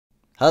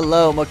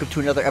Hello and welcome to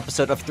another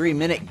episode of 3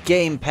 Minute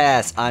Game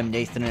Pass. I'm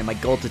Nathan and my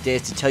goal today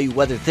is to tell you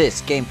whether this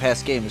Game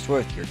Pass game is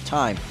worth your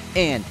time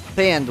and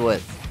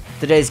bandwidth.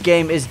 Today's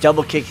game is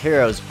Double Kick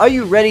Heroes. Are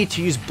you ready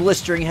to use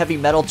blistering heavy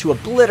metal to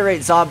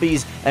obliterate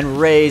zombies and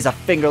raise a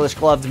fingerless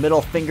gloved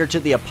middle finger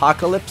to the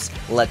apocalypse?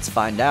 Let's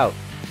find out.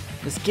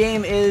 This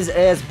game is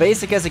as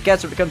basic as it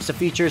gets when it comes to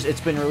features. It's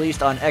been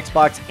released on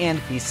Xbox and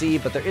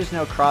PC, but there is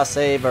no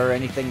cross-save or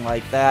anything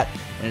like that,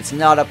 and it's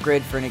not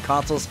upgraded for any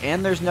consoles,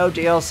 and there's no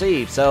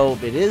DLC, so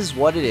it is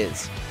what it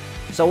is.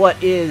 So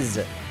what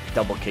is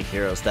Double Kick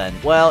Heroes then?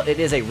 Well,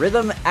 it is a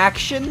rhythm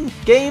action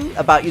game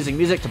about using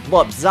music to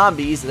blow up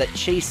zombies that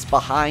chase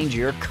behind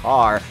your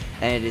car,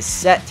 and it is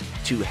set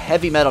to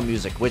heavy metal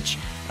music, which,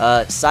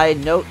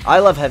 side note, I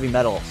love heavy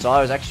metal, so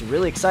I was actually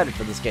really excited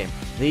for this game.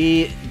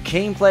 The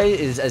gameplay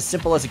is as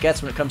simple as it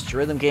gets when it comes to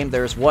rhythm game.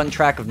 There's one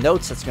track of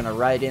notes that's going to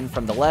ride in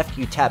from the left.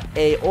 You tap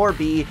A or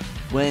B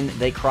when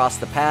they cross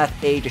the path,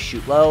 A to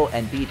shoot low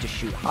and B to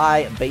shoot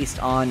high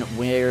based on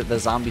where the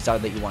zombies are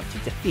that you want to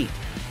defeat.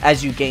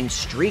 As you gain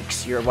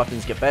streaks, your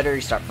weapons get better.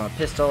 You start from a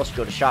pistol, you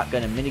go to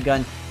shotgun and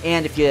minigun,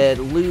 and if you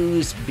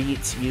lose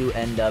beats, you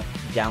end up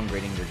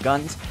downgrading your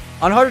guns.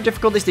 On harder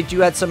difficulties, they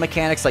do add some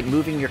mechanics like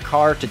moving your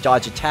car to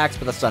dodge attacks,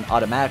 but that's done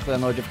automatically on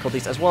lower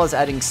difficulties, as well as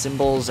adding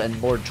cymbals and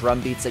more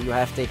drum beats that you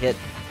have to hit,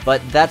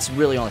 but that's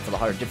really only for the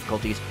harder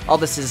difficulties. All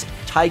this is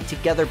tied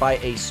together by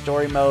a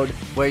story mode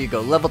where you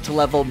go level to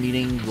level,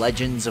 meeting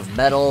legends of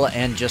metal,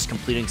 and just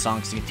completing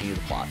songs to continue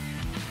the plot.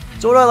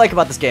 So what do I like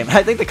about this game?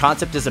 I think the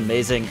concept is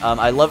amazing.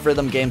 I love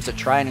rhythm games that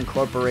try and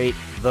incorporate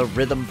the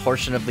rhythm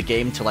portion of the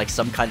game to like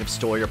some kind of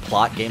story or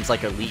plot. Games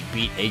like Elite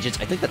Beat Agents,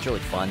 I think that's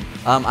really fun.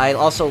 I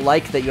also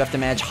like that you have to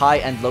manage high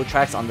and low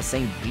tracks on the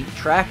same beat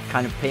track.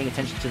 Kind of paying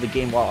attention to the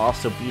game while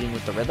also beating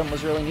with the rhythm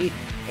was really neat.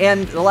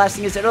 And the last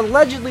thing is it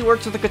allegedly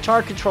works with a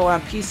guitar controller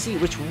on PC,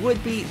 which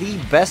would be the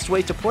best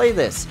way to play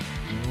this.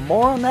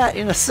 More on that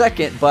in a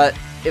second, but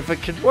if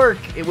it could work,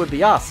 it would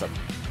be awesome.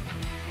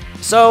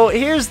 So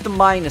here's the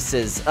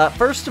minuses.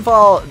 First of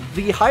all,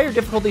 the higher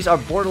difficulties are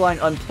borderline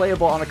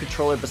unplayable on a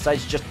controller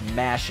besides just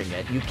mashing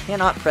it. You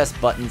cannot press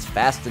buttons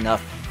fast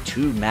enough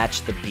to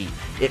match the beat.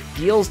 It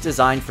feels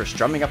designed for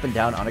strumming up and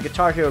down on a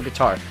Guitar Hero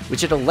guitar,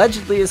 which it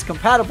allegedly is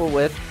compatible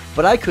with,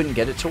 but I couldn't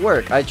get it to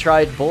work. I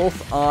tried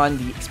both on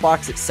the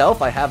Xbox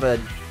itself. I have a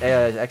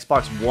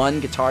Xbox One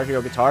Guitar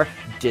Hero guitar,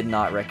 did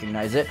not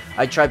recognize it.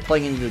 I tried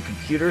playing into the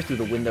computer through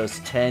the Windows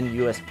 10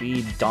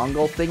 USB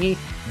dongle thingy,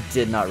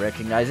 did not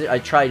recognize it. I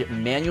tried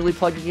manually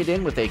plugging it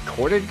in with a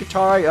corded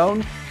guitar I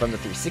own from the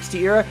 360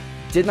 era,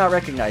 did not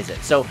recognize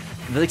it. So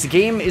this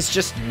game is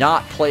just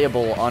not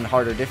playable on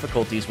harder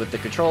difficulties with the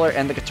controller,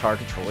 and the guitar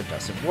controller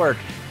doesn't work.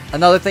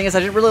 Another thing is I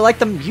didn't really like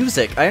the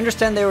music. I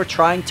understand they were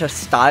trying to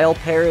style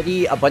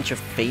parody a bunch of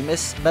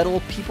famous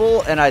metal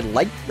people, and I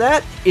liked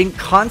that in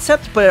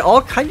concept, but it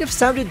all kind of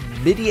sounded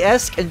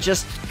MIDI-esque and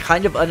just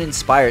kind of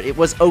uninspired. It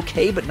was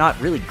okay, but not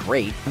really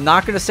great. I'm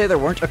not going to say there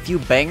weren't a few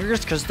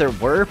bangers, because there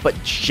were, but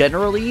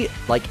generally,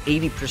 like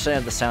 80%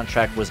 of the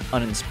soundtrack was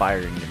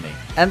uninspiring to me.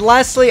 And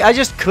lastly, I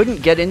just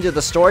couldn't get into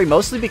the story,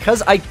 mostly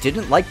because I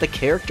didn't like the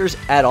characters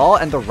at all,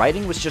 and the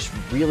writing was just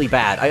really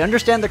bad. I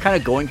understand they're kind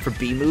of going for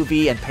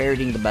B-movie and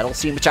parodying the metal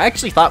scene, which I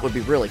actually thought would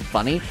be really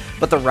funny,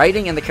 but the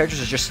writing and the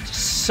characters are just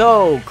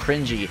so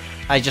cringy,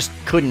 I just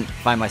couldn't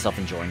find myself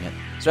enjoying it.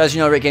 So as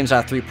you know, rate games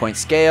on a 3-point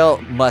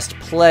scale. Must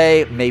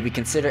play, maybe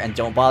consider, and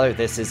don't bother.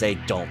 This is a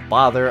don't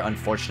bother,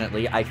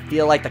 unfortunately. I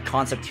feel like the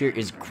concept here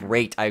is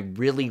great. I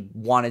really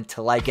wanted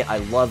to like it. I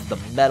love the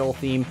metal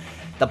theme.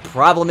 The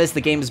problem is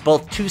the game is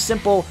both too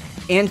simple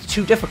and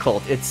too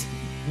difficult. It's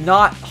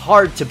not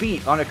hard to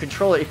beat on a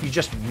controller if you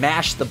just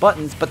mash the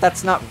buttons, but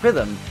that's not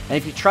rhythm. And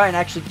if you try and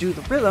actually do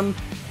the rhythm,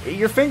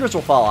 your fingers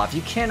will fall off.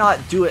 You cannot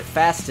do it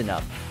fast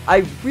enough.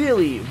 I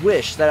really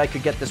wish that I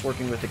could get this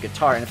working with a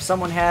guitar, and if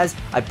someone has,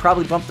 I'd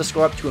probably bump the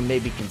score up to a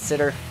maybe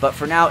consider, but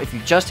for now, if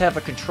you just have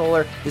a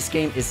controller, this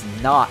game is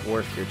not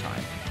worth your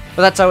time.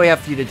 But that's all we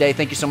have for you today.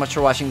 Thank you so much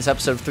for watching this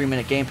episode of 3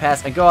 Minute Game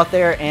Pass, and go out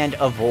there and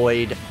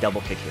avoid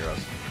Double Kick Heroes.